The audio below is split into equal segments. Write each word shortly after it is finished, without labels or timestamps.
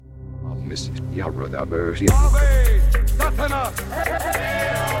Mrs. Yarroda Bersi. Ave Satanas!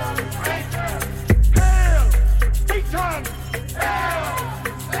 Hail Satan! Hail Satan! Hail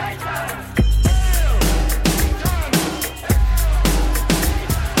Satan!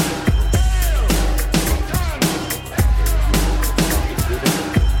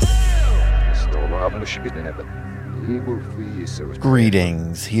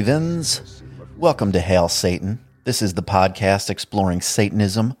 Greetings, heathens. Welcome to Hail Satan. This is the podcast exploring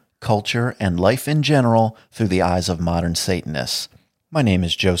Satanism, culture, and life in general through the eyes of modern Satanists. My name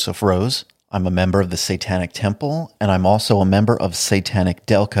is Joseph Rose. I'm a member of the Satanic Temple, and I'm also a member of Satanic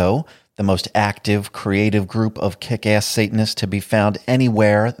Delco, the most active, creative group of kick-ass Satanists to be found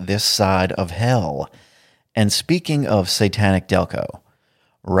anywhere this side of hell. And speaking of Satanic Delco,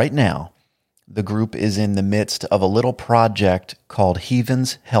 right now, the group is in the midst of a little project called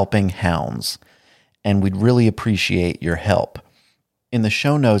Heathens Helping Hounds, and we'd really appreciate your help. In the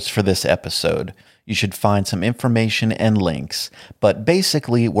show notes for this episode, you should find some information and links, but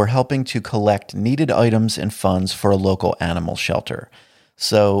basically we're helping to collect needed items and funds for a local animal shelter.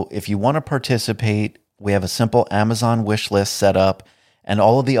 So if you want to participate, we have a simple Amazon wish list set up, and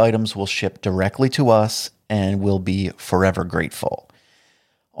all of the items will ship directly to us, and we'll be forever grateful.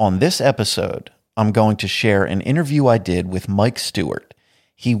 On this episode, I'm going to share an interview I did with Mike Stewart.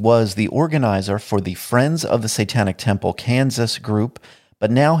 He was the organizer for the Friends of the Satanic Temple Kansas group, but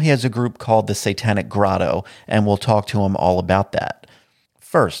now he has a group called the Satanic Grotto, and we'll talk to him all about that.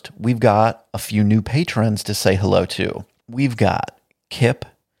 First, we've got a few new patrons to say hello to. We've got Kip,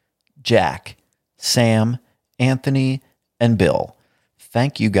 Jack, Sam, Anthony, and Bill.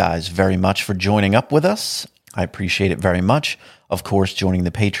 Thank you guys very much for joining up with us. I appreciate it very much. Of course, joining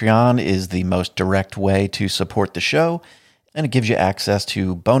the Patreon is the most direct way to support the show, and it gives you access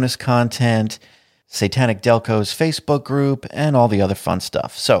to bonus content, Satanic Delco's Facebook group, and all the other fun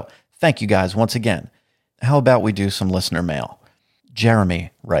stuff. So, thank you guys once again. How about we do some listener mail?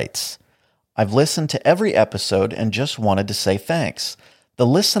 Jeremy writes, I've listened to every episode and just wanted to say thanks. The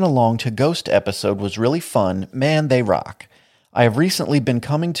listen along to Ghost episode was really fun. Man, they rock. I have recently been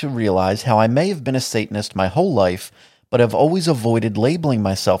coming to realize how I may have been a Satanist my whole life, but have always avoided labeling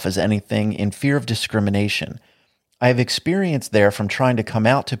myself as anything in fear of discrimination. I have experience there from trying to come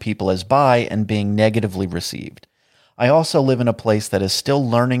out to people as bi and being negatively received. I also live in a place that is still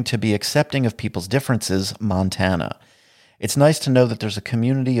learning to be accepting of people's differences, Montana. It's nice to know that there's a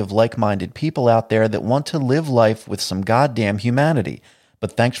community of like-minded people out there that want to live life with some goddamn humanity.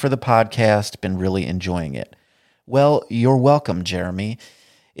 But thanks for the podcast, been really enjoying it. Well, you're welcome, Jeremy.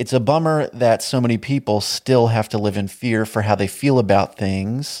 It's a bummer that so many people still have to live in fear for how they feel about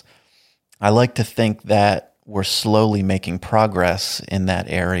things. I like to think that we're slowly making progress in that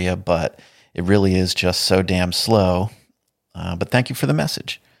area, but it really is just so damn slow. But thank you for the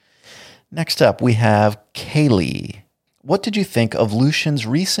message. Next up, we have Kaylee. What did you think of Lucian's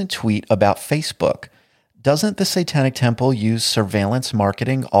recent tweet about Facebook? Doesn't the Satanic Temple use surveillance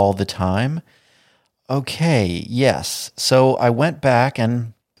marketing all the time? Okay, yes. So I went back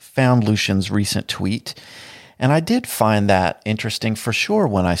and found Lucian's recent tweet, and I did find that interesting for sure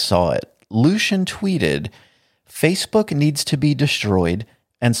when I saw it. Lucian tweeted, Facebook needs to be destroyed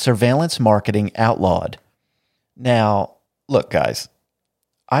and surveillance marketing outlawed. Now, look, guys,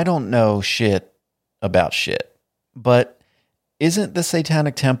 I don't know shit about shit, but isn't the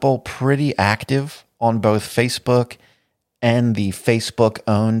Satanic Temple pretty active on both Facebook and the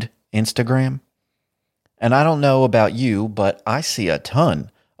Facebook-owned Instagram? And I don't know about you, but I see a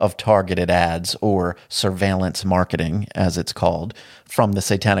ton of targeted ads or surveillance marketing, as it's called, from the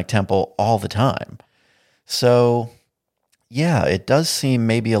Satanic Temple all the time. So, yeah, it does seem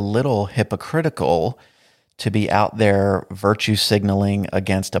maybe a little hypocritical to be out there virtue signaling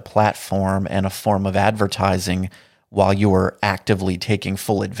against a platform and a form of advertising while you're actively taking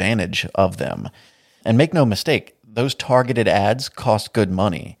full advantage of them. And make no mistake, those targeted ads cost good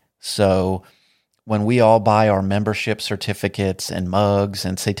money. So when we all buy our membership certificates and mugs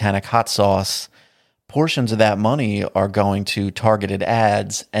and satanic hot sauce, portions of that money are going to targeted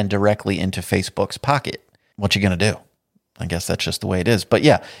ads and directly into Facebook's pocket. What you going to do? I guess that's just the way it is. But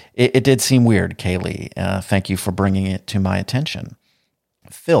yeah, it did seem weird, Kaylee. Thank you for bringing it to my attention.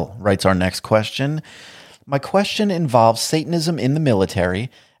 Phil writes our next question. My question involves Satanism in the military,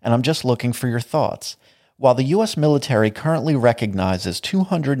 and I'm just looking for your thoughts. While the U.S. military currently recognizes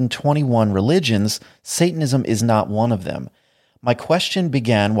 221 religions, Satanism is not one of them. My question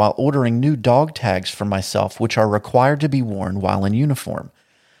began while ordering new dog tags for myself, which are required to be worn while in uniform.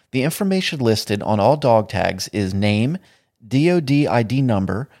 The information listed on all dog tags is name, DOD ID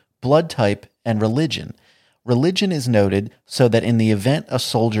number, blood type, and religion. Religion is noted so that in the event a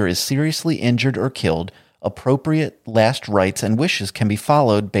soldier is seriously injured or killed, appropriate last rites and wishes can be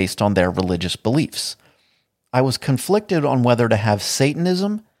followed based on their religious beliefs. I was conflicted on whether to have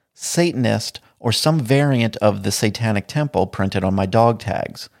Satanism, Satanist, or some variant of the Satanic Temple printed on my dog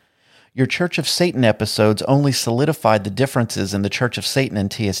tags. Your Church of Satan episodes only solidified the differences in the Church of Satan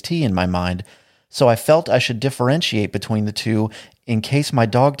and TST in my mind, so I felt I should differentiate between the two in case my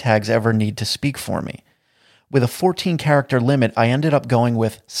dog tags ever need to speak for me. With a 14-character limit, I ended up going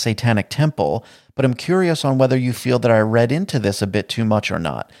with Satanic Temple, but I'm curious on whether you feel that I read into this a bit too much or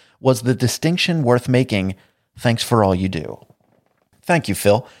not. Was the distinction worth making? Thanks for all you do. Thank you,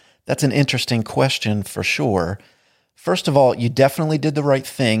 Phil. That's an interesting question for sure. First of all, you definitely did the right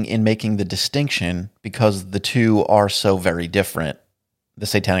thing in making the distinction because the two are so very different, the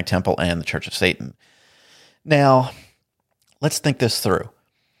Satanic Temple and the Church of Satan. Now, let's think this through.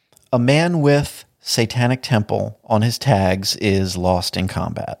 A man with Satanic Temple on his tags is lost in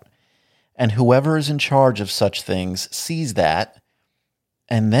combat. And whoever is in charge of such things sees that,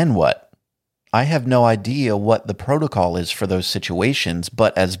 and then what? I have no idea what the protocol is for those situations,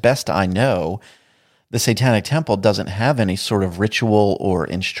 but as best I know, the Satanic Temple doesn't have any sort of ritual or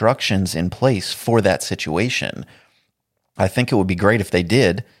instructions in place for that situation. I think it would be great if they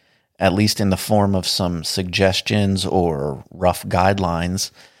did, at least in the form of some suggestions or rough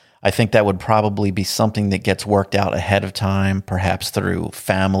guidelines. I think that would probably be something that gets worked out ahead of time, perhaps through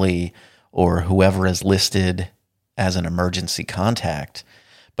family or whoever is listed as an emergency contact.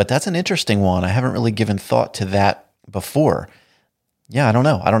 But that's an interesting one. I haven't really given thought to that before. Yeah, I don't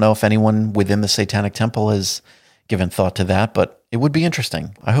know. I don't know if anyone within the Satanic Temple has given thought to that, but it would be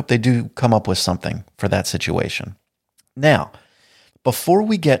interesting. I hope they do come up with something for that situation. Now, before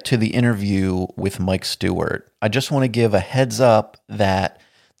we get to the interview with Mike Stewart, I just want to give a heads up that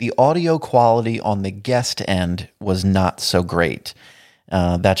the audio quality on the guest end was not so great.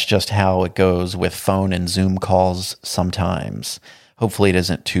 That's just how it goes with phone and Zoom calls sometimes. Hopefully it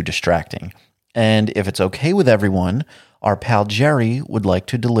isn't too distracting. And if it's okay with everyone, our pal Jerry would like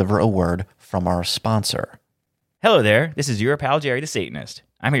to deliver a word from our sponsor. Hello there, this is your pal Jerry the Satanist.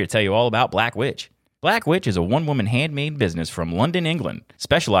 I'm here to tell you all about Black Witch. Black Witch is a one-woman handmade business from London, England,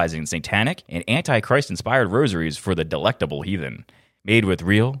 specializing in satanic and anti-Christ-inspired rosaries for the delectable heathen. Made with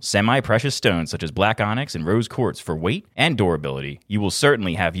real, semi-precious stones such as black onyx and rose quartz for weight and durability, you will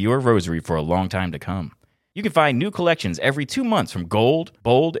certainly have your rosary for a long time to come. You can find new collections every 2 months from gold,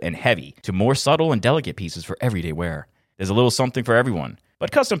 bold, and heavy to more subtle and delicate pieces for everyday wear. There's a little something for everyone,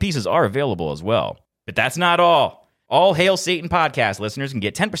 but custom pieces are available as well. But that's not all. All Hail Satan podcast listeners can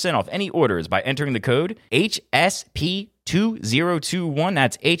get 10% off any orders by entering the code HSP2021.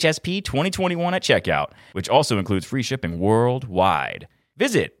 That's HSP 2021 at checkout, which also includes free shipping worldwide.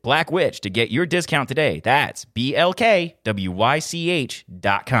 Visit Black Witch to get your discount today. That's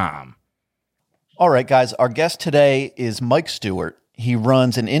BLKWYCH.com. All right, guys, our guest today is Mike Stewart. He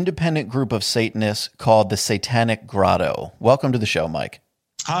runs an independent group of Satanists called the Satanic Grotto. Welcome to the show, Mike.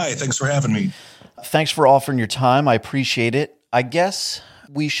 Hi, thanks for having me. Thanks for offering your time. I appreciate it. I guess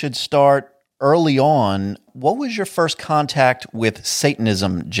we should start early on. What was your first contact with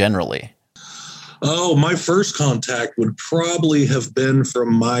Satanism generally? Oh, my first contact would probably have been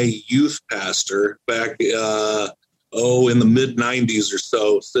from my youth pastor back, in the mid-90s or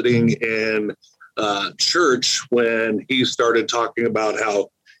so, sitting in church when he started talking about how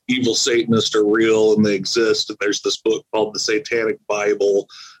evil Satanists are real and they exist. And there's this book called the Satanic Bible,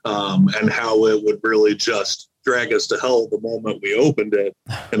 and how it would really just drag us to hell the moment we opened it.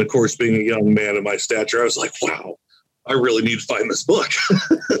 And of course, being a young man of my stature, I was like, wow, I really need to find this book.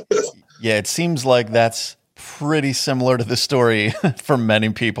 Yeah, it seems like that's pretty similar to the story for many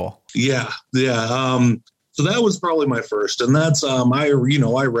people. Yeah. So that was probably my first. And that's, I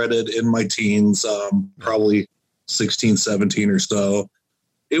read it in my teens, probably 16, 17 or so.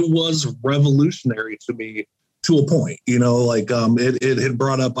 It was revolutionary to me to a point, it had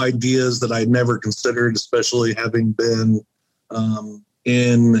brought up ideas that I'd never considered, especially having been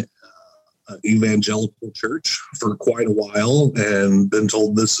in evangelical church for quite a while and been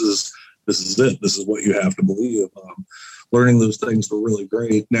told this is it. This is what you have to believe. Learning those things were really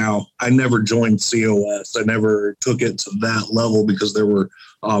great. Now, I never joined COS. I never took it to that level because there were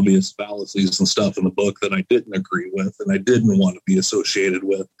obvious fallacies and stuff in the book that I didn't agree with and I didn't want to be associated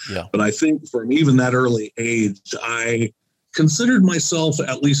with. Yeah. But I think from even that early age, I considered myself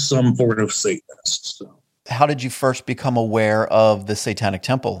at least some form of Satanist. So. How did you first become aware of the Satanic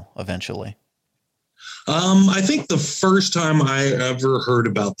Temple eventually? I think the first time I ever heard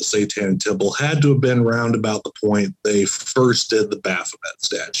about the Satanic Temple had to have been around about the point they first did the Baphomet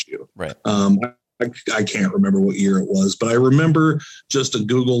statue. Right. I I can't remember what year it was, but I remember just a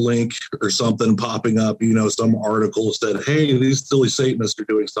Google link or something popping up, some article said, hey, these silly Satanists are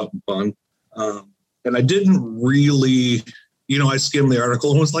doing something fun. And I didn't really, I skimmed the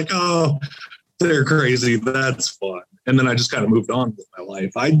article and was like, oh, they're crazy. That's fun. And then I just kind of moved on with my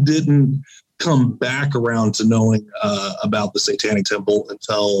life. I didn't come back around to knowing about the Satanic Temple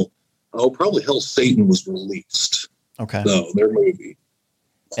until, probably Hell Satan was released. Okay. So their movie.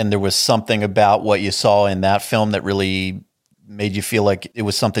 And there was something about what you saw in that film that really made you feel like it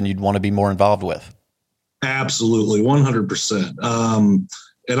was something you'd want to be more involved with. Absolutely, 100%.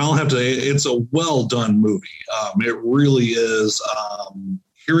 And I'll have to, it's a well done movie. It really is.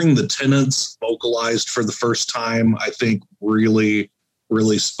 Hearing the tenants vocalized for the first time, I think really,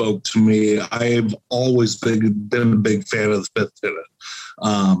 really spoke to me. I've always been a big fan of the Fifth Tenant.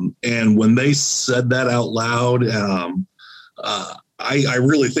 And when they said that out loud, I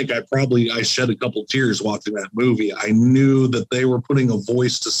really think I shed a couple tears watching that movie. I knew that they were putting a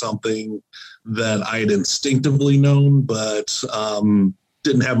voice to something that I had instinctively known, but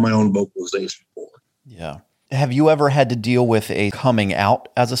didn't have my own vocalization for. Yeah. Have you ever had to deal with a coming out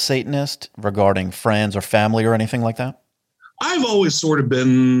as a Satanist regarding friends or family or anything like that? I've always sort of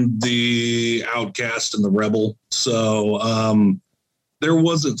been the outcast and the rebel. So there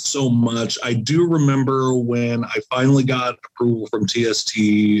wasn't so much. I do remember when I finally got approval from TST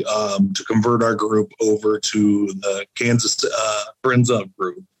to convert our group over to the Kansas Friends Of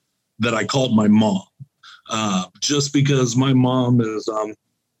group, that I called my mom, just because my mom is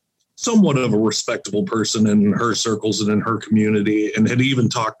somewhat of a respectable person in her circles and in her community, and had even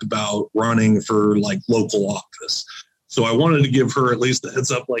talked about running for like local office. So I wanted to give her at least a heads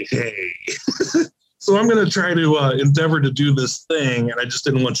up, like, hey, so I'm going to try to endeavor to do this thing. And I just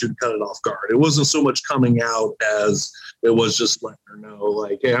didn't want you to cut it off guard. It wasn't so much coming out as it was just letting her know,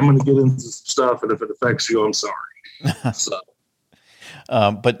 like, hey, I'm going to get into some stuff. And if it affects you, I'm sorry. So.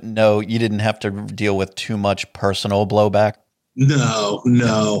 But no, you didn't have to deal with too much personal blowback. No.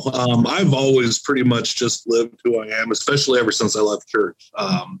 I've always pretty much just lived who I am, especially ever since I left church.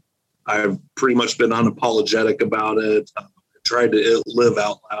 I've pretty much been unapologetic about it. Tried to live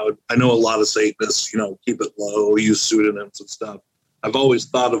out loud. I know a lot of Satanists, keep it low, use pseudonyms and stuff. I've always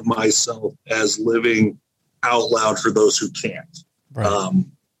thought of myself as living out loud for those who can't. Right.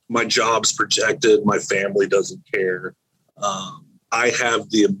 My job's protected. My family doesn't care. I have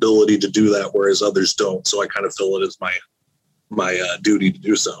the ability to do that, whereas others don't. So I kind of feel it as my duty to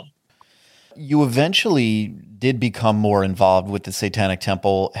do so. You eventually did become more involved with the Satanic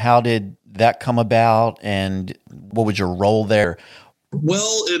Temple. How did that come about, and what was your role there?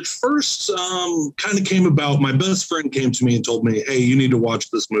 Well, it first kind of came about. My best friend came to me and told me, hey, you need to watch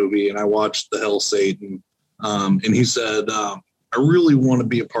this movie. And I watched The Hell Satan. And he said, I really want to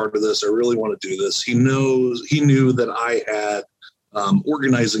be a part of this. I really want to do this. He knew that I had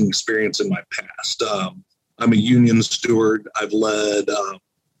organizing experience in my past. I'm a union steward. I've led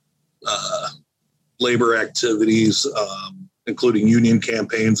labor activities, including union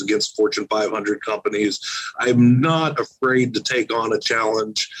campaigns against Fortune 500 companies. I'm not afraid to take on a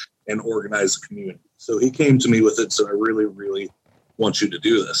challenge and organize a community. So he came to me with it. So I really, really want you to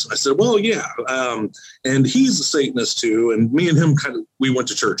do this. And I said, well, yeah. And he's a Satanist too. And me and him we went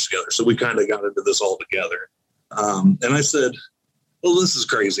to church together. So we kind of got into this all together. And I said, well, this is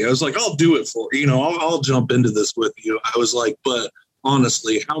crazy. I was like, I'll do it for you. I'll jump into this with you. I was like, but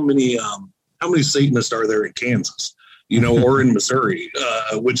honestly, how many Satanists are there in Kansas, or in Missouri,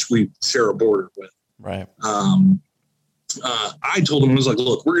 which we share a border with? Right. I told him, I was like,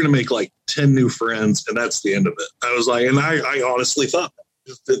 look, we're going to make like 10 new friends, and that's the end of it. I was like, and I honestly thought that. I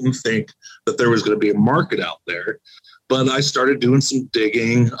just didn't think that there was going to be a market out there. But I started doing some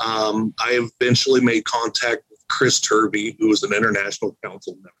digging. I eventually made contact with Chris Turvey, who was an international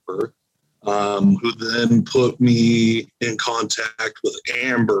council member, who then put me in contact with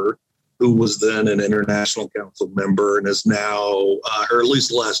Amber, who was then an international council member and is now, or at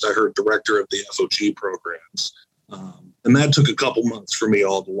least last I heard, director of the FOG programs. And that took a couple months for me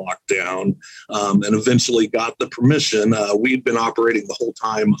all to lock down, and eventually got the permission. We'd been operating the whole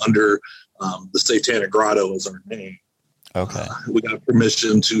time under the Satanic Grotto as our name. Okay. We got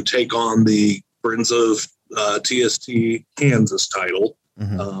permission to take on the Friends of TST Kansas title,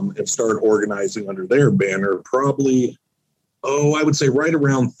 and start organizing under their banner probably, I would say right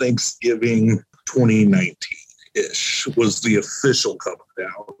around Thanksgiving 2019-ish was the official coming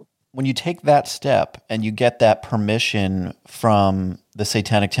down. When you take that step and you get that permission from the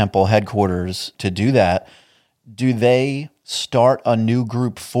Satanic Temple headquarters to do that, do they start a new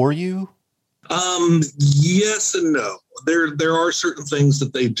group for you? Yes and no. there are certain things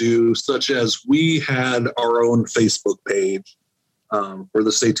that they do, such as we had our own Facebook page for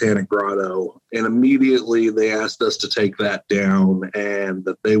the Satanic Grotto, and immediately they asked us to take that down and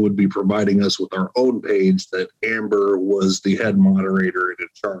that they would be providing us with our own page that Amber was the head moderator and in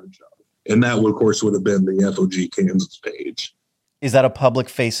charge of. And that, of course, would have been the FOG Kansas page. Is that a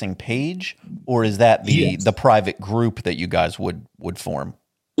public-facing page, or is that Yes. the private group that you guys would form?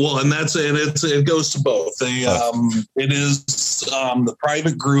 Well, and it goes to both. It is the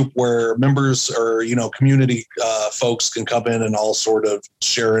private group where members or community folks can come in and all sort of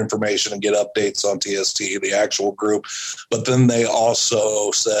share information and get updates on TST, the actual group. But then they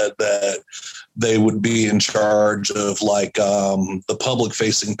also said that they would be in charge of the public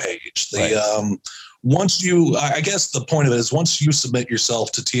facing page. Right. I guess the point of it is once you submit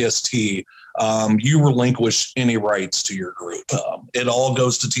yourself to TST, you relinquish any rights to your group. It all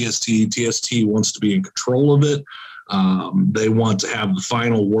goes to TST. TST wants to be in control of it. They want to have the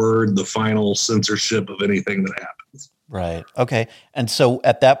final word, the final censorship of anything that happens. Right. Okay. And so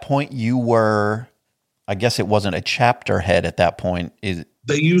at that point you were, I guess it wasn't a chapter head at that point.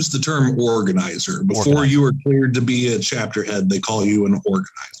 They use the term organizer. Before you are cleared to be a chapter head, they call you an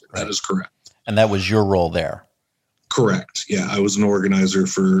organizer. Right. That is correct. And that was your role there. Correct. Yeah, I was an organizer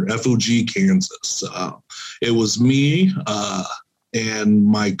for FOG Kansas. It was me and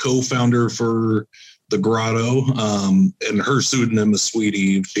my co-founder for the Grotto, and her pseudonym is Sweet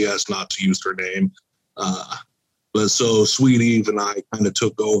Eve. She asked not to use her name. But so Sweet Eve and I kind of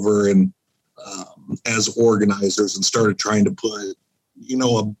took over and as organizers and started trying to put,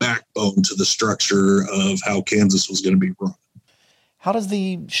 a backbone to the structure of how Kansas was going to be run. How does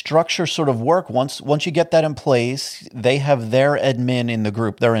the structure sort of work? Once you get that in place, they have their admin in the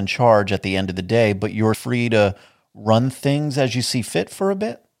group. They're in charge at the end of the day, but you're free to run things as you see fit for a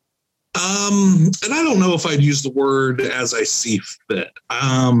bit? And I don't know if I'd use the word as I see fit.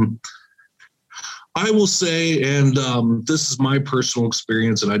 I will say, and this is my personal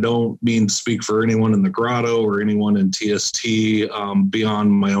experience, and I don't mean to speak for anyone in the Grotto or anyone in TST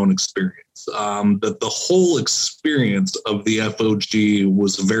beyond my own experience, that the whole experience of the FOG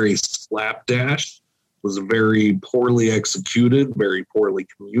was very slapdash, was very poorly executed, very poorly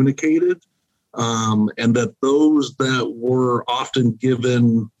communicated, and that those that were often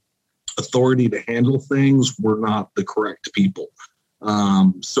given authority to handle things were not the correct people.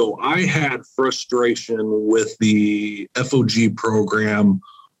 So I had frustration with the FOG program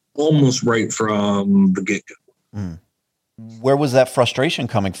almost right from the get-go. Mm. Where was that frustration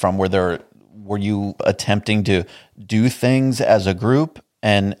coming from? Were you attempting to do things as a group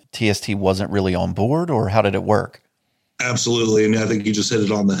and TST wasn't really on board, or how did it work? Absolutely. And I think you just hit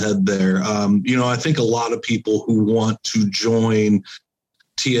it on the head there. I think a lot of people who want to join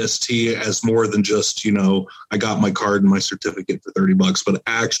TST as more than just, I got my card and my certificate for $30, but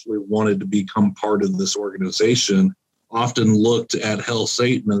actually wanted to become part of this organization, often looked at Hell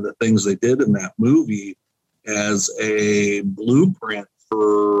Satan and the things they did in that movie as a blueprint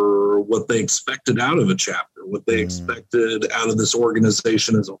for what they expected out of a chapter, what they expected out of this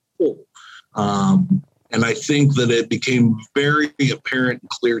organization as a whole. And I think that it became very apparent and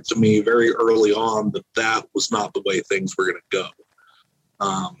clear to me very early on that was not the way things were going to go.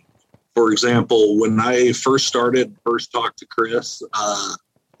 For example, when I first talked to Chris,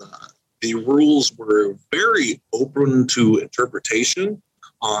 the rules were very open to interpretation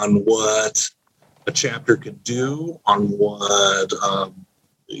on what a chapter could do, on what,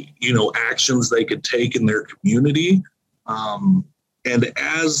 actions they could take in their community. And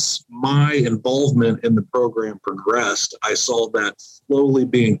as my involvement in the program progressed, I saw that slowly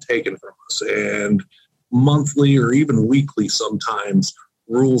being taken from us, and monthly or even weekly sometimes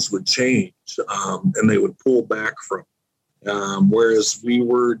rules would change and they would pull back from whereas we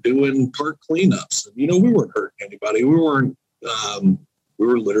were doing park cleanups. We weren't hurting anybody. We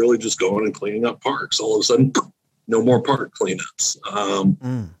were literally just going and cleaning up parks. All of a sudden, no more park cleanups.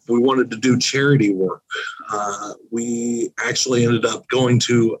 We wanted to do charity work. We actually ended up going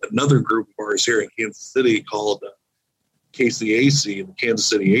to another group of ours here in Kansas City called KCAC, the Kansas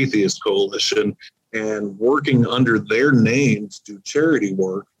City Atheist Coalition, and working under their names to do charity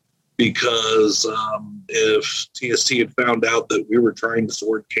work, because if TST had found out that we were trying to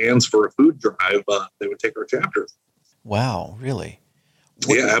sort cans for a food drive, they would take our chapter. Wow, really?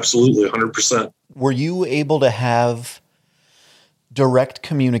 Yeah, absolutely, 100%. Were you able to have direct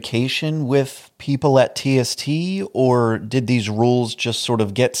communication with people at TST, or did these rules just sort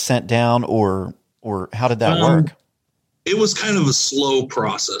of get sent down, or how did that work? It was kind of a slow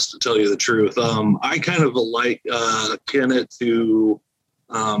process, to tell you the truth. I kind of akin it to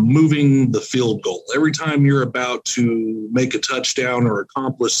moving the field goal. Every time you're about to make a touchdown or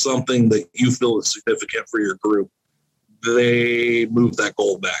accomplish something that you feel is significant for your group, they move that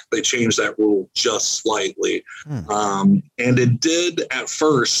goal back. They change that rule just slightly. And it did at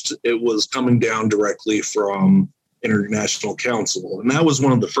first, it was coming down directly from International Council. And that was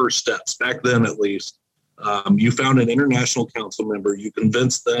one of the first steps back then, at least. You found an International Council member, you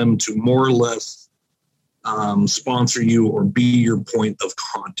convinced them to more or less sponsor you or be your point of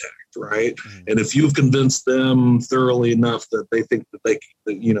contact, right? And if you've convinced them thoroughly enough that they think that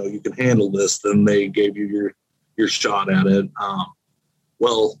you can handle this, then they gave you your shot at it.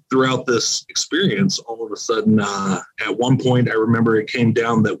 Well, throughout this experience, all of a sudden, at one point, I remember it came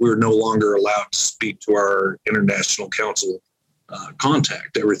down that we were no longer allowed to speak to our International Council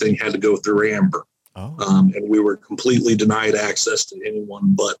contact. Everything had to go through Amber. And we were completely denied access to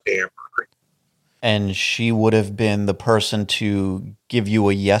anyone but Amber. And she would have been the person to give you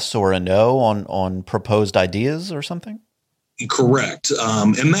a yes or a no on proposed ideas or something? Correct.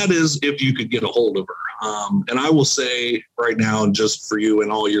 And that is if you could get a hold of her. And I will say right now, just for you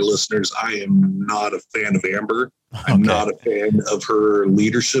and all your listeners, I am not a fan of Amber. I'm not a fan of her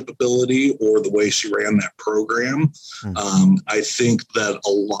leadership ability or the way she ran that program. I think that a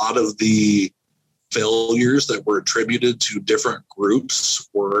lot of the failures that were attributed to different groups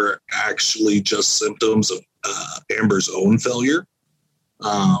were actually just symptoms of Amber's own failure.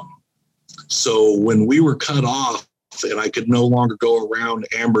 So when we were cut off and I could no longer go around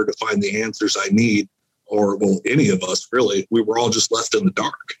Amber to find the answers I need, or any of us really, we were all just left in the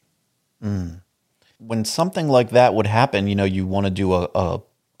dark. When something like that would happen, you want to do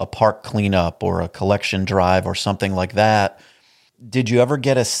a park cleanup or a collection drive or something like that. Did you ever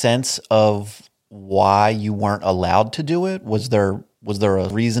get a sense of why you weren't allowed to do it? Was there a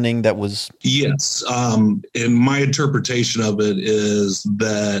reasoning that was? Yes. And my interpretation of it is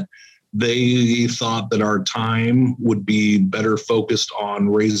that they thought that our time would be better focused on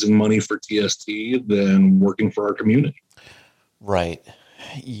raising money for TST than working for our community. Right.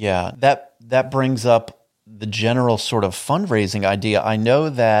 Yeah. That brings up the general sort of fundraising idea. I know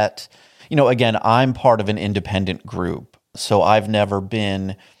that, again, I'm part of an independent group, so I've never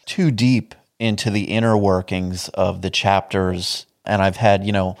been too deep into the inner workings of the chapters. And I've had,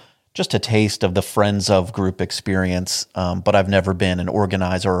 just a taste of the Friends of group experience, but I've never been an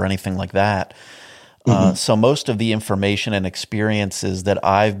organizer or anything like that. So most of the information and experiences that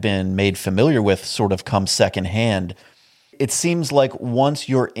I've been made familiar with sort of come secondhand. It seems like once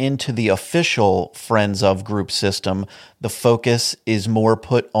you're into the official Friends of group system, the focus is more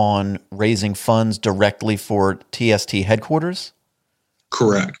put on raising funds directly for TST headquarters?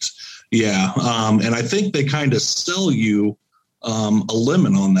 Correct. Yeah. And I think they kind of sell you a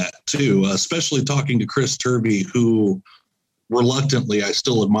limit on that too, especially talking to Chris Turvey, who reluctantly I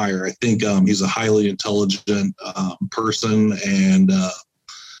still admire. I think he's a highly intelligent person, and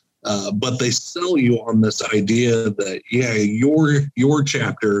but they sell you on this idea that, your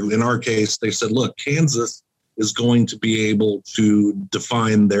chapter, in our case, they said, look, Kansas is going to be able to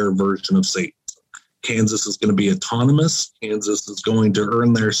define their version of Satan. Kansas is going to be autonomous. Kansas is going to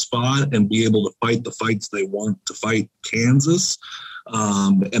earn their spot and be able to fight the fights they want to fight Kansas.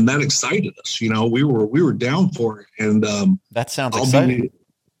 And that excited us. We were down for it. And that sounds exciting.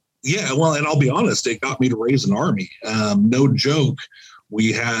 And I'll be honest, it got me to raise an army. No joke.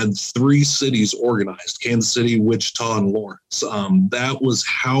 We had 3 cities organized: Kansas City, Wichita, and Lawrence. That was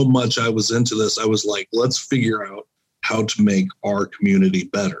how much I was into this. I was like, let's figure out how to make our community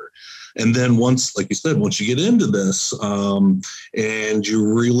better. And then once, like you said, once you get into this and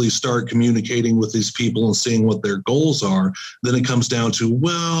you really start communicating with these people and seeing what their goals are, then it comes down to,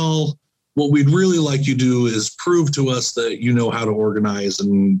 well, what we'd really like you to do is prove to us that you know how to organize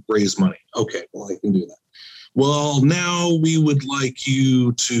and raise money. Okay, well, I can do that. Well, now we would like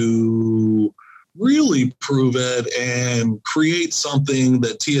you to really prove it and create something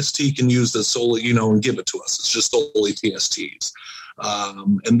that TST can use that's solely, and give it to us. It's just solely TSTs.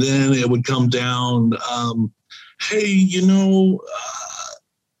 And then it would come down, hey,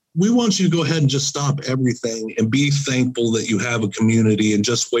 we want you to go ahead and just stop everything and be thankful that you have a community and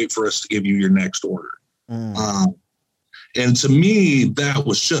just wait for us to give you your next order. And to me, that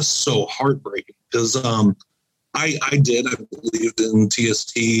was just so heartbreaking because I believed in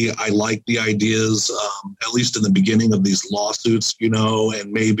TST. I liked the ideas, at least in the beginning of these lawsuits,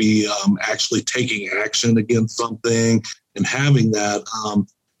 and maybe actually taking action against something and having that.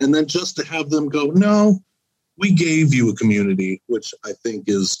 And then just to have them go, no, we gave you a community, which I think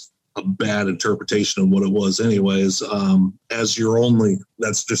is a bad interpretation of what it was anyways. As your only,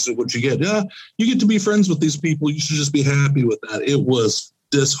 that's just what you get. Yeah, you get to be friends with these people. You should just be happy with that. It was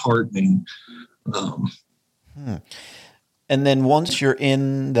disheartening. And then once you're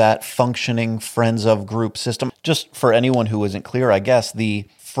in that functioning Friends of Group system, just for anyone who isn't clear, I guess the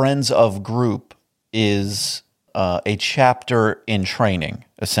Friends of Group is a chapter in training,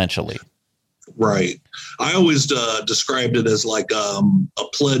 essentially. Right. I always described it as like a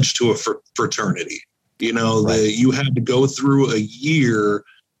pledge to a fraternity. You know, Right. you had to go through a year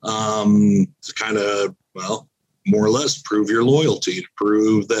to kind of, well, more or less prove your loyalty, to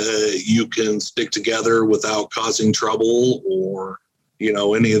prove that you can stick together without causing trouble or, you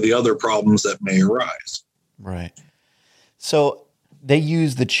know, any of the other problems that may arise. Right. So they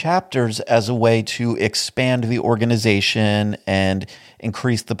use the chapters as a way to expand the organization and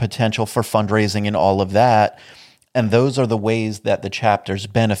increase the potential for fundraising and all of that. And those are the ways that the chapters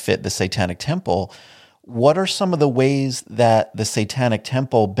benefit the Satanic Temple. What are some of the ways that the Satanic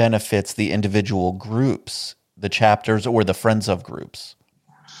Temple benefits the individual groups, the chapters or the Friends of groups?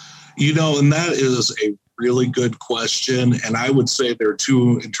 You know, and that is a really good question. And I would say there are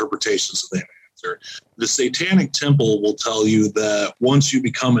two interpretations of that answer. The Satanic Temple will tell you that once you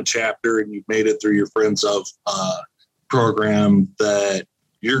become a chapter and you've made it through your Friends of program, that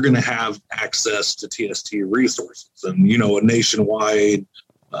you're going to have access to TST resources. And, you know, a nationwide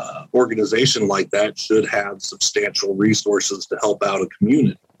organization like that should have substantial resources to help out a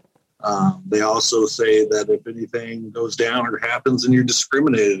community. They also say that if anything goes down or happens and you're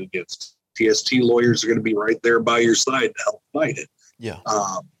discriminated against, TST lawyers are going to be right there by your side to help fight it. Yeah.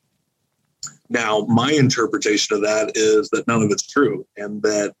 Now, my interpretation of that is that none of it's true, and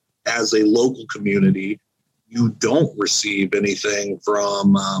that as a local community, you don't receive anything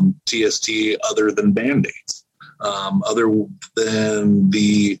from TST other than Band-Aids, other than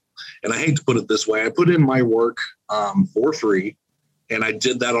and I hate to put it this way, I put in my work for free. And I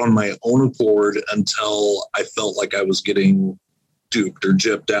did that on my own accord until I felt like I was getting duped or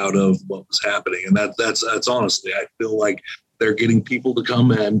gypped out of what was happening. And that's honestly, I feel like they're getting people to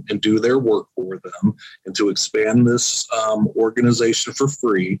come in and do their work for them and to expand this organization for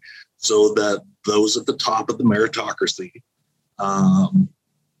free so that those at the top of the meritocracy,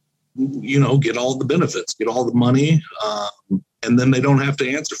 you know, get all the benefits, get all the money, and then they don't have to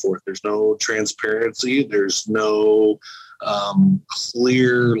answer for it. There's no transparency. There's no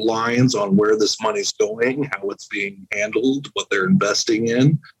clear lines on where this money's going, how it's being handled, what they're investing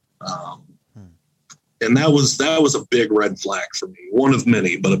in. And that was a big red flag for me. One of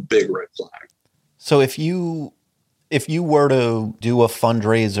many, but a big red flag. So if you were to do a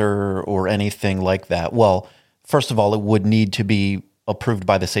fundraiser or anything like that, well, first of all, it would need to be approved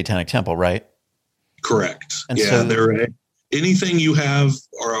by the Satanic Temple, right? Correct. And yeah, so anything you have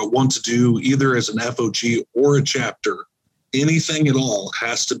or want to do, either as an FOG or a chapter, anything at all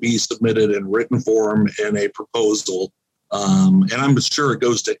has to be submitted in written form in a proposal. And I'm sure it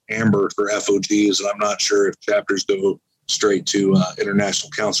goes to Amber for FOGs, and I'm not sure if chapters go straight to International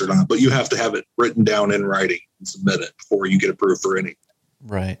Council or not, but you have to have it written down in writing and submit it before you get approved for anything.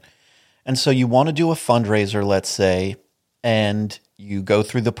 Right. And so you want to do a fundraiser, let's say, and you go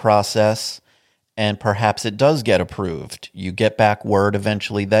through the process and perhaps it does get approved. You get back word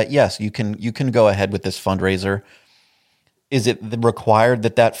eventually that, yes, you can go ahead with this fundraiser. Is it required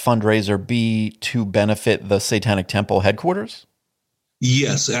that fundraiser be to benefit the Satanic Temple headquarters?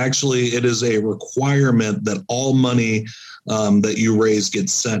 Yes, actually, it is a requirement that all money that you raise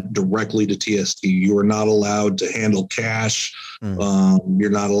gets sent directly to TST. You are not allowed to handle cash. You're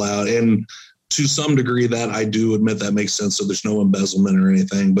not allowed. And to some degree, that I do admit that makes sense. So there's no embezzlement or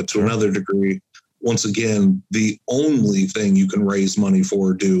anything. But to another degree, once again, the only thing you can raise money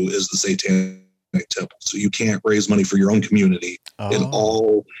for or do is the Satanic Temple. So you can't raise money for your own community. Oh. It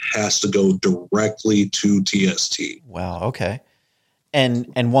all has to go directly to TST. Wow. Okay.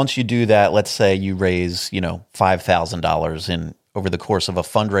 And once you do that, let's say you raise, $5,000 in over the course of a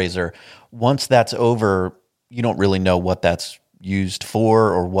fundraiser. Once that's over, you don't really know what that's used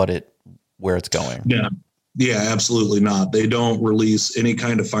for or where it's going. Yeah, absolutely not. They don't release any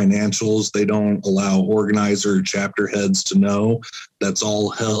kind of financials. They don't allow organizer or chapter heads to know. That's all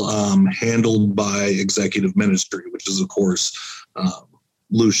handled by executive ministry, which is, of course,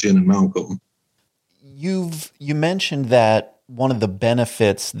 Lucian and Malcolm. You mentioned that one of the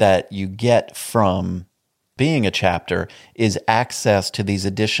benefits that you get from being a chapter is access to these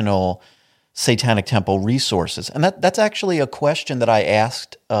additional Satanic Temple resources. And that's actually a question that I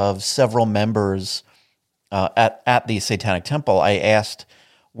asked of several members at the Satanic Temple. I asked,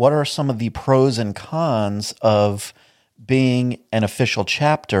 what are some of the pros and cons of being an official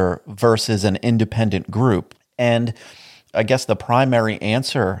chapter versus an independent group? And I guess the primary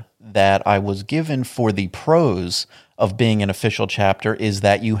answer that I was given for the pros of being an official chapter is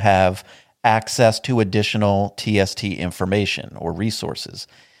that you have access to additional TST information or resources.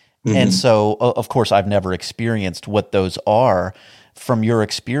 And so, of course, I've never experienced what those are. From your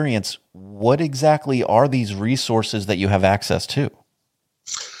experience, what exactly are these resources that you have access to?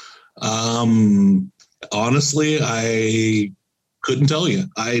 Honestly, I couldn't tell you.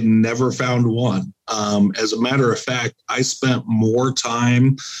 I never found one. As a matter of fact, I spent more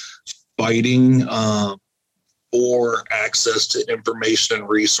time fighting for access to information and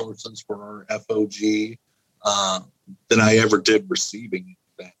resources for our FOG than I ever did receiving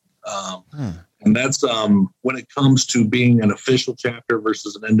anything. And that's when it comes to being an official chapter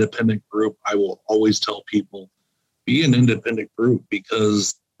versus an independent group, I will always tell people, be an independent group,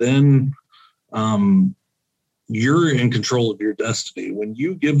 because then you're in control of your destiny. When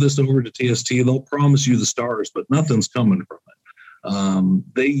you give this over to TST, they'll promise you the stars, but nothing's coming from it.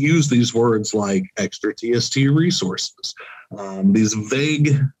 They use these words like extra TST resources, these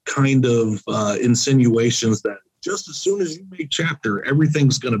vague kind of insinuations that just as soon as you make chapter,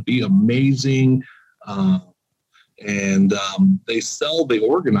 everything's going to be amazing. And they sell the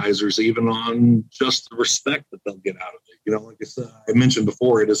organizers even on just the respect that they'll get out of it. You know, like I said, I mentioned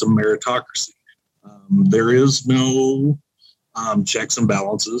before, it is a meritocracy. There is no checks and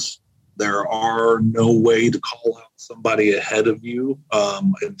balances. There are no way to call out somebody ahead of you,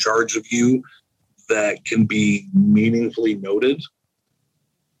 in charge of you, that can be meaningfully noted.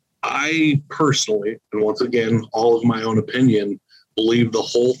 I personally, and once again, all of my own opinion, believe the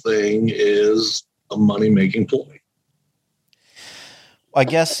whole thing is a money-making ploy. I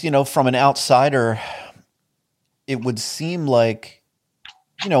guess, from an outsider, it would seem like,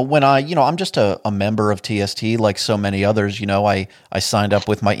 when I'm just a member of TST like so many others. I signed up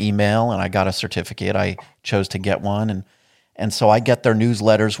with my email and I got a certificate. I chose to get one. And so I get their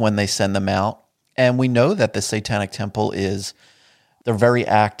newsletters when they send them out. And we know that the Satanic Temple they're very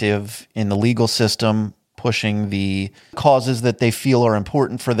active in the legal system, pushing the causes that they feel are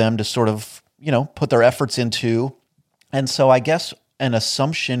important for them to sort of, put their efforts into. And so I guess an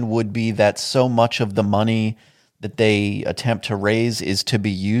assumption would be that so much of the money that they attempt to raise is to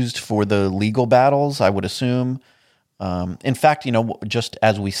be used for the legal battles, I would assume. In fact, just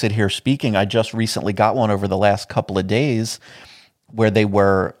as we sit here speaking, I just recently got one over the last couple of days where they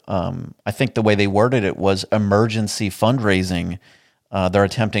were, I think the way they worded it was emergency fundraising. They're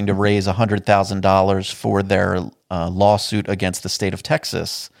attempting to raise $100,000 for their lawsuit against the state of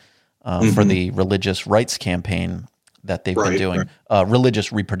Texas for the religious rights campaign that they've been doing,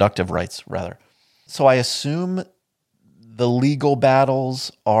 religious reproductive rights, rather. So I assume the legal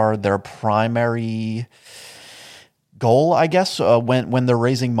battles are their primary goal, I guess, when they're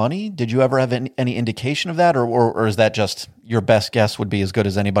raising money. Did you ever have any indication of that, or is that just your best guess would be as good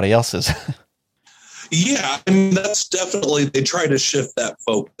as anybody else's? Yeah, I mean, that's definitely, they try to shift that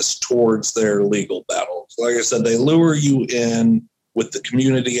focus towards their legal battles. Like I said, they lure you in with the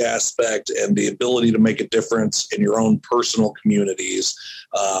community aspect and the ability to make a difference in your own personal communities.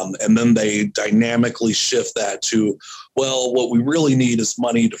 And then they dynamically shift that to, well, what we really need is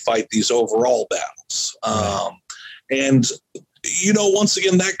money to fight these overall battles. And, once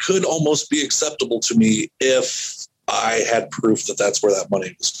again, that could almost be acceptable to me if I had proof that that's where that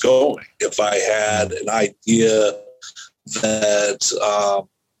money was going. If I had an idea that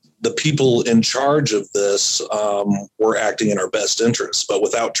the people in charge of this were acting in our best interest, but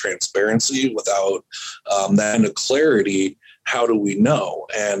without transparency, without that kind of clarity, how do we know?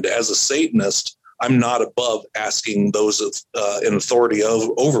 And as a Satanist, I'm not above asking those in authority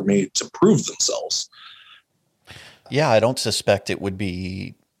over me to prove themselves. Yeah, I don't suspect it would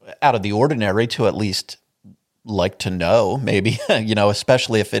be out of the ordinary to at least like to know, maybe,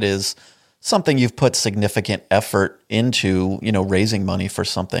 especially if it is something you've put significant effort into, raising money for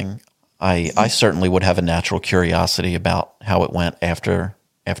something. I certainly would have a natural curiosity about how it went after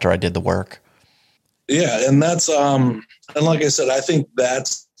I did the work. Yeah, and that's and like I said, I think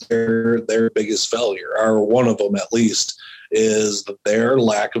that's their biggest failure, or one of them at least, is their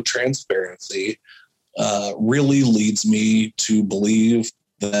lack of transparency really leads me to believe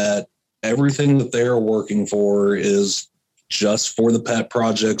that everything that they're working for is just for the pet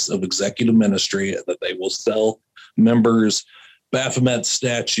projects of executive ministry, and that they will sell members Baphomet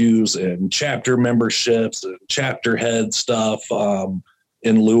statues and chapter memberships and chapter head stuff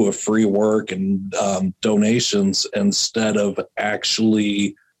in lieu of free work and donations, instead of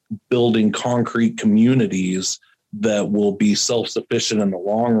actually building concrete communities that will be self-sufficient in the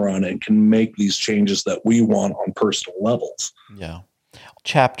long run and can make these changes that we want on personal levels. Yeah.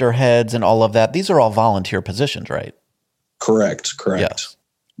 Chapter heads and all of that, these are all volunteer positions, right? Correct. Yes.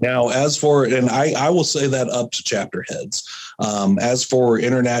 Now, as for, and I will say that up to chapter heads. As for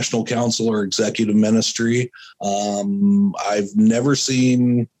international council or executive ministry, I've never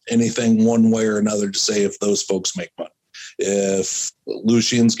seen anything one way or another to say if those folks make money. If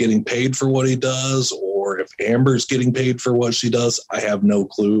Lucian's getting paid for what he does, or if Amber's getting paid for what she does, I have no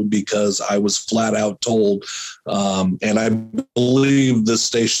clue, because I was flat out told, and I believe this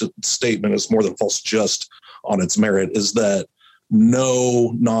statement is more than false just on its merit, is that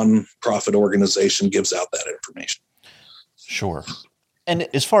no nonprofit organization gives out that information. Sure. And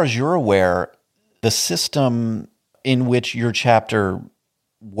as far as you're aware, the system in which your chapter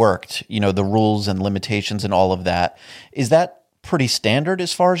worked, the rules and limitations and all of that, is that pretty standard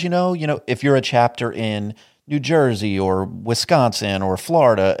as far as you know? If you're a chapter in New Jersey or Wisconsin or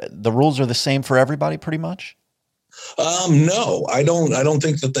Florida, the rules are the same for everybody pretty much? No, I don't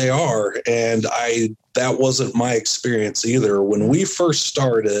think that they are. And that wasn't my experience either. When we first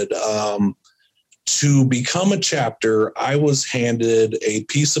started, to become a chapter, I was handed a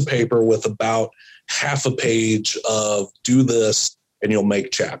piece of paper with about half a page of do this and you'll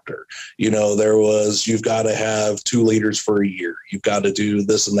make chapter. There was, you've got to have 2 leaders for a year. You've got to do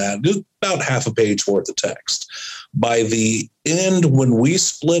this and that. Just about half a page worth of text. By the end, when we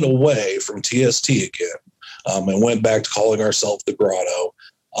split away from TST again, and went back to calling ourselves the Grotto,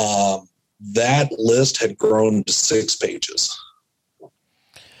 that list had grown to 6 pages.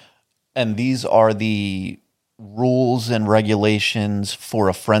 And these are the rules and regulations for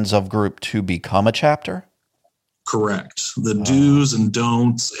a Friends of group to become a chapter? Correct. The do's and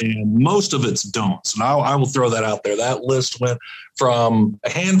don'ts, and most of it's don'ts. And I will throw that out there. That list went from a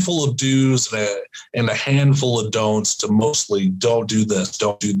handful of do's and a handful of don'ts to mostly don't do this,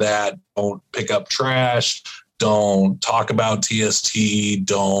 don't do that, don't pick up trash, don't talk about TST,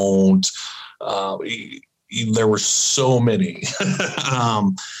 don't. There were so many.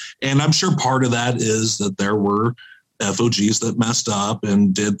 And I'm sure part of that is that there were FOGs that messed up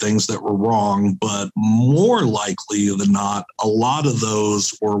and did things that were wrong, but more likely than not, a lot of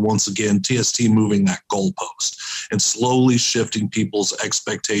those were, once again, TST moving that goalpost and slowly shifting people's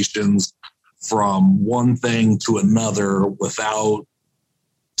expectations from one thing to another without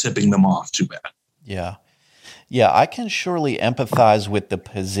tipping them off too bad. Yeah. Yeah, I can surely empathize with the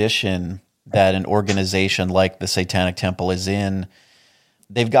position that an organization like the Satanic Temple is in.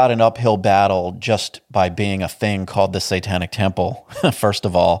 They've got an uphill battle just by being a thing called the Satanic Temple, first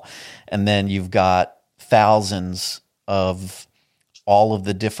of all. And then you've got thousands of all of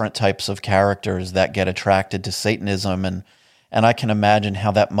the different types of characters that get attracted to Satanism. And I can imagine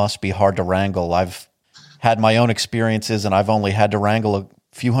how that must be hard to wrangle. I've had my own experiences, and I've only had to wrangle a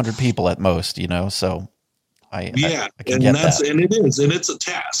few hundred people at most, so I can get that. And it is, and it's a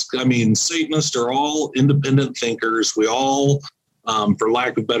task. I mean, Satanists are all independent thinkers. We all, for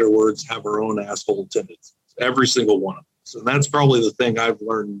lack of better words, have our own asshole tendencies, every single one of us. And that's probably the thing I've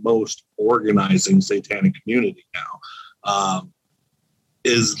learned most organizing satanic community now,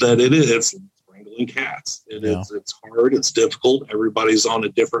 is that it's wrangling cats. It's hard, it's difficult. Everybody's on a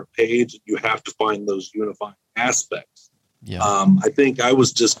different page, and you have to find those unifying aspects. Yeah. I think I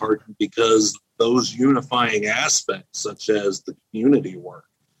was disheartened because those unifying aspects, such as the community work,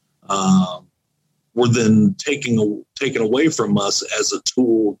 were then taken away from us as a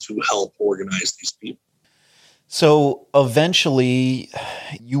tool to help organize these people. So eventually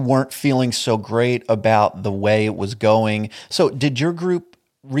you weren't feeling so great about the way it was going. So did your group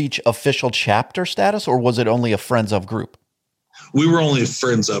reach official chapter status, or was it only a Friends of group? We were only a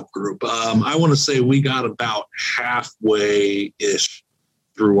Friends of group. I want to say we got about halfway-ish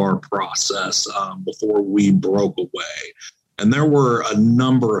through our process before we broke away. And there were a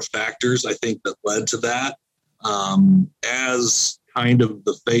number of factors, I think, that led to that. As kind of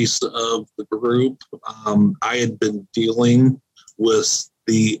the face of the group, I had been dealing with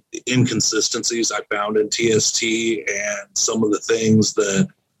the inconsistencies I found in TST and some of the things that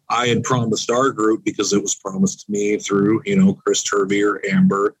I had promised our group, because it was promised to me through, Chris Turvey or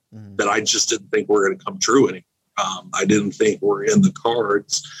Amber, that I just didn't think were going to come true anymore. I didn't think were in the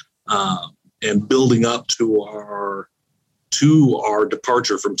cards. And building up to our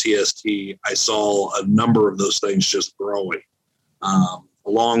departure from TST, I saw a number of those things just growing,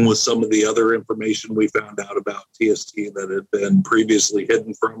 along with some of the other information we found out about TST that had been previously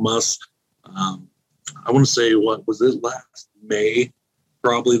hidden from us. I want to say, what was it, last May,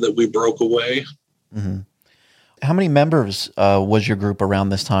 probably, that we broke away. Mm-hmm. How many members was your group around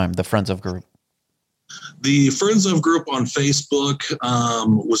this time, the Friends of group? The Friends of group on Facebook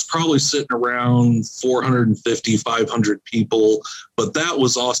was probably sitting around 450, 500 people, but that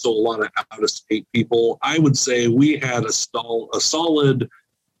was also a lot of out-of-state people. I would say we had a solid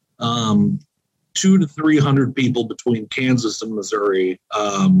 200 to 300 people between Kansas and Missouri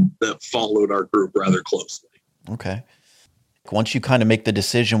that followed our group rather closely. Okay. Once you kind of make the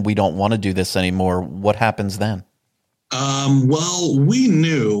decision, we don't want to do this anymore, what happens then? Well, we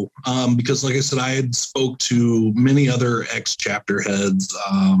knew because, like I said, I had spoke to many other ex-chapter heads.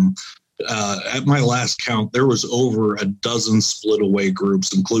 At my last count, there was over a dozen split away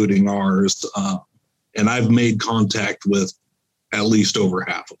groups, including ours. And I've made contact with at least over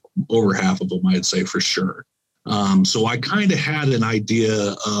half of them, I'd say for sure. So I kind of had an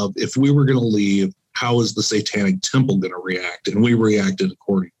idea of if we were going to leave, how is the Satanic Temple going to react? And we reacted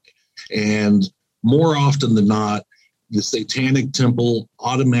accordingly. And more often than not, the Satanic Temple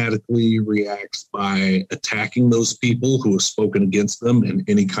automatically reacts by attacking those people who have spoken against them in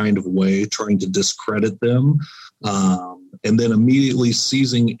any kind of way, trying to discredit them, and then immediately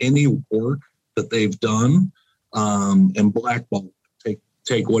seizing any work that they've done and blackball.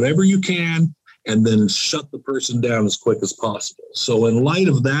 Take whatever you can and then shut the person down as quick as possible. So in light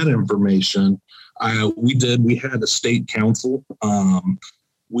of that information, we had a state council.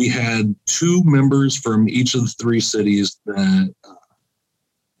 We had 2 members from each of the 3 cities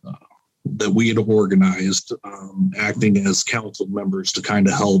that we had organized, acting as council members to kind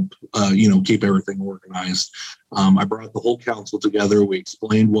of help, keep everything organized. I brought the whole council together. We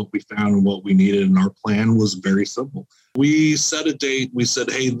explained what we found and what we needed, and our plan was very simple. We set a date. We said,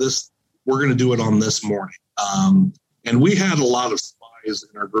 hey, we're going to do it on this morning. And we had a lot of spies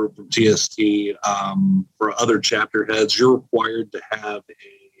in our group from TST. For other chapter heads, you're required to have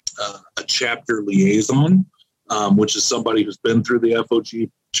a chapter liaison, which is somebody who's been through the FOG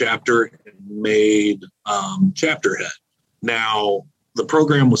chapter and made chapter head. Now, the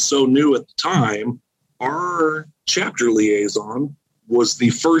program was so new at the time, our chapter liaison was the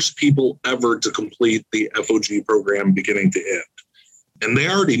first people ever to complete the FOG program beginning to end. And they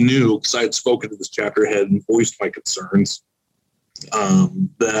already knew, because I had spoken to this chapter head and voiced my concerns,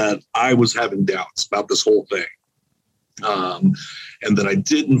 that I was having doubts about this whole thing. And that I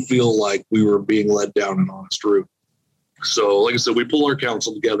didn't feel like we were being led down an honest route. So, like I said, we pull our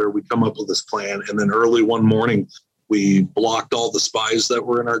council together, we come up with this plan, and then early one morning, we blocked all the spies that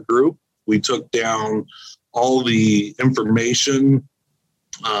were in our group. We took down all the information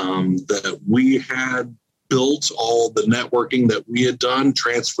that we had built, all the networking that we had done,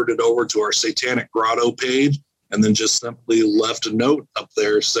 transferred it over to our Satanic Grotto page, and then just simply left a note up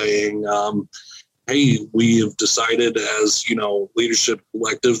there saying, hey, we have decided as, leadership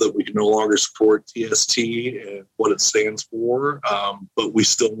collective that we can no longer support TST and what it stands for, but we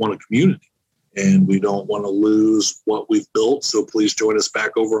still want a community and we don't want to lose what we've built. So please join us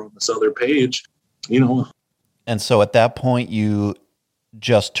back over on this other page, And so at that point, you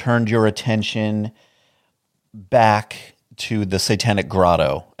just turned your attention back to the Satanic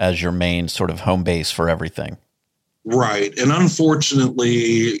Grotto as your main sort of home base for everything. Right. And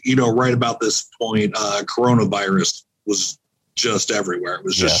unfortunately, right about this point, coronavirus was just everywhere. It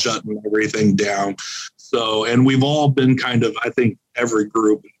was just shutting everything down. So, and we've all been kind of, I think every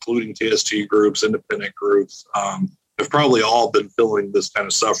group, including TST groups, independent groups, have probably all been feeling this kind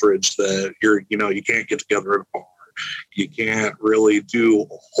of suffrage that you can't get together at a bar. You can't really do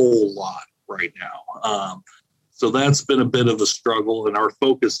a whole lot right now. So that's been a bit of a struggle, and our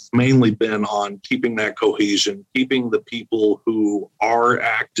focus has mainly been on keeping that cohesion, keeping the people who are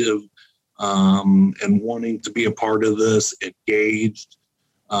active and wanting to be a part of this engaged,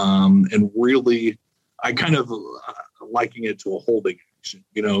 and really, I kind of liking it to a holding action,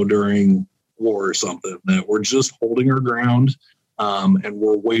 during war or something, that we're just holding our ground, and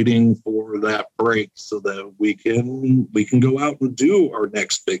we're waiting for that break so that we can go out and do our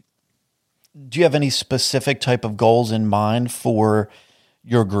next big. Do you have any specific type of goals in mind for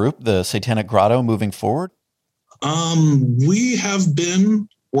your group, the Satanic Grotto, moving forward? We have been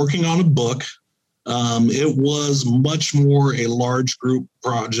working on a book. It was much more a large group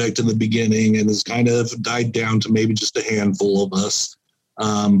project in the beginning and has kind of died down to maybe just a handful of us.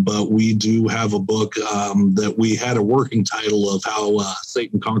 But we do have a book that we had a working title of How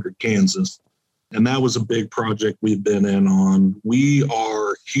Satan Conquered Kansas. And that was a big project we've been in on. We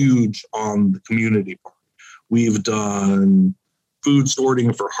are huge on the community part. We've done food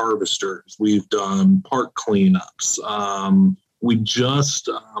sorting for harvesters. We've done park cleanups. We just,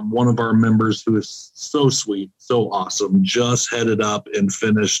 one of our members who is so sweet, so awesome, just headed up and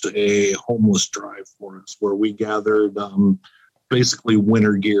finished a homeless drive for us where we gathered basically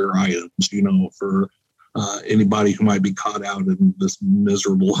winter gear items, for anybody who might be caught out in this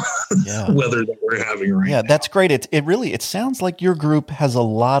miserable weather that we're having right now. Yeah, that's great. It sounds like your group has a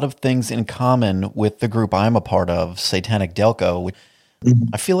lot of things in common with the group I'm a part of, Satanic Delco.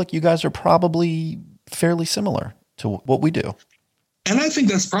 I feel like you guys are probably fairly similar to what we do. And I think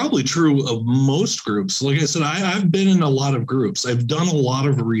that's probably true of most groups. Like I said, I've been in a lot of groups. I've done a lot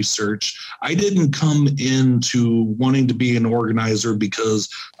of research. I didn't come into wanting to be an organizer because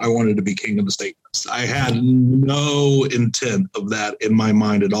I wanted to be king of the Satanists. I had no intent of that in my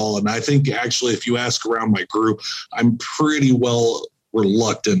mind at all. And I think actually, if you ask around my group, I'm pretty well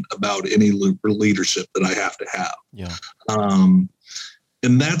reluctant about any leadership that I have to have. Yeah.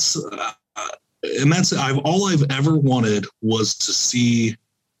 And that's all I've ever wanted was to see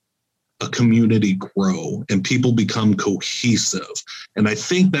a community grow and people become cohesive. And I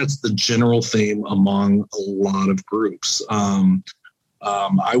think that's the general theme among a lot of groups.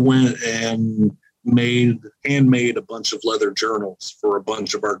 I went and handmade a bunch of leather journals for a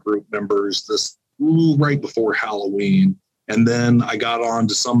bunch of our group members right before Halloween. And then I got on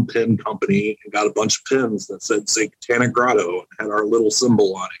to some pen company and got a bunch of pens that said Satanic Grotto and had our little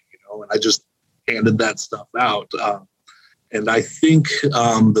symbol on it, and I just handed that stuff out. And I think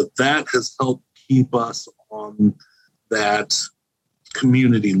that has helped keep us on that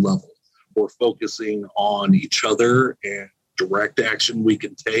community level. We're focusing on each other and direct action we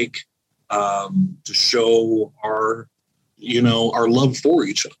can take to show our love for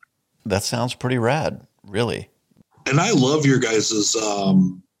each other. That sounds pretty rad, really. And I love your guys's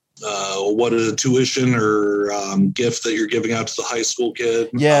what a tuition or gift that you're giving out to the high school kid.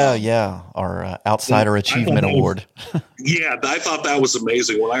 Yeah. Our Outsider Achievement Award. Yeah, I thought that was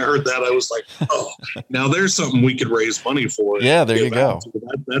amazing. When I heard that, I was like, oh, now there's something we could raise money for. Yeah, there you go.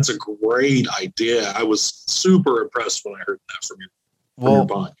 That's a great idea. I was super impressed when I heard that from you.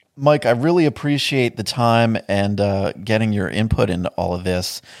 Well, Mike, I really appreciate the time and getting your input into all of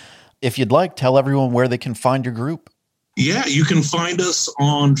this. If you'd like, tell everyone where they can find your group. Yeah, you can find us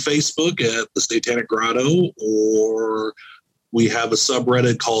on Facebook at the Satanic Grotto, or we have a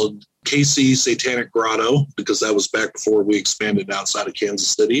subreddit called KC Satanic Grotto, because that was back before we expanded outside of Kansas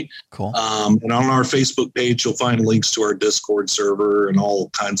City. Cool. And on our Facebook page, you'll find links to our Discord server and all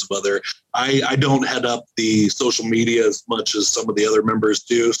kinds of other. I don't head up the social media as much as some of the other members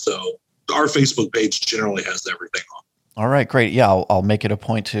do, so our Facebook page generally has everything on. All right, great. Yeah, I'll make it a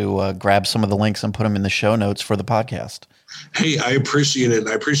point to grab some of the links and put them in the show notes for the podcast. Hey, I appreciate it.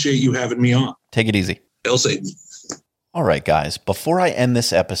 I appreciate you having me on. Take it easy. Hail Satan. All right, guys, before I end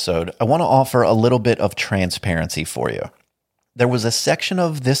this episode, I want to offer a little bit of transparency for you. There was a section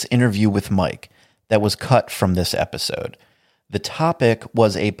of this interview with Mike that was cut from this episode. The topic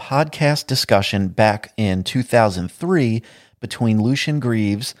was a podcast discussion back in 2003 between Lucian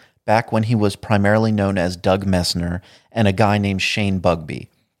Greaves, back when he was primarily known as Doug Messner, and a guy named Shane Bugbee.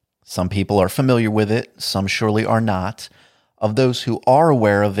 Some people are familiar with it, some surely are not. Of those who are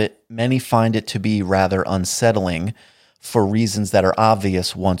aware of it, many find it to be rather unsettling for reasons that are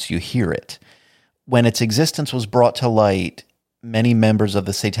obvious once you hear it. When its existence was brought to light, many members of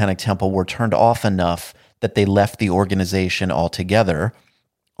the Satanic Temple were turned off enough that they left the organization altogether.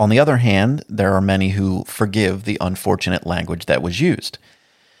 On the other hand, there are many who forgive the unfortunate language that was used.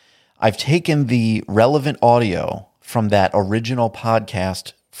 I've taken the relevant audio from that original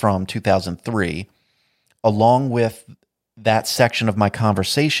podcast from 2003, along with that section of my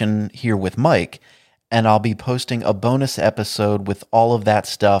conversation here with Mike, and I'll be posting a bonus episode with all of that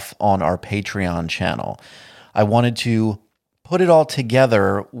stuff on our Patreon channel. I wanted to put it all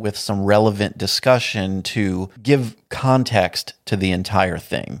together with some relevant discussion to give context to the entire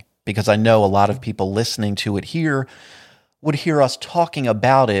thing, because I know a lot of people listening to it here would hear us talking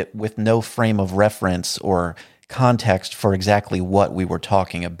about it with no frame of reference or context for exactly what we were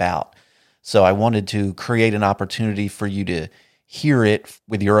talking about. So I wanted to create an opportunity for you to hear it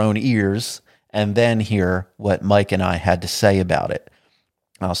with your own ears and then hear what Mike and I had to say about it.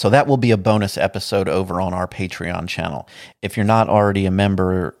 So that will be a bonus episode over on our Patreon channel. If you're not already a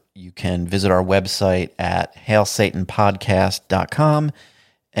member, you can visit our website at hailsatanpodcast.com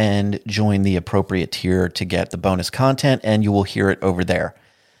and join the appropriate tier to get the bonus content, and you will hear it over there.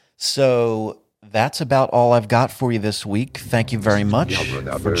 So that's about all I've got for you this week. Thank you very much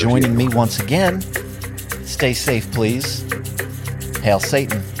for joining me once again. Stay safe, please. Hail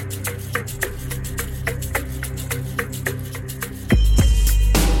Satan.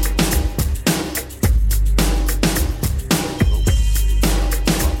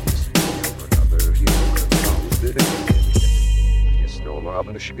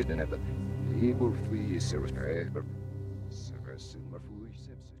 Schütten hebben. Die boer fui, ze was maar even. Ze was maar fui,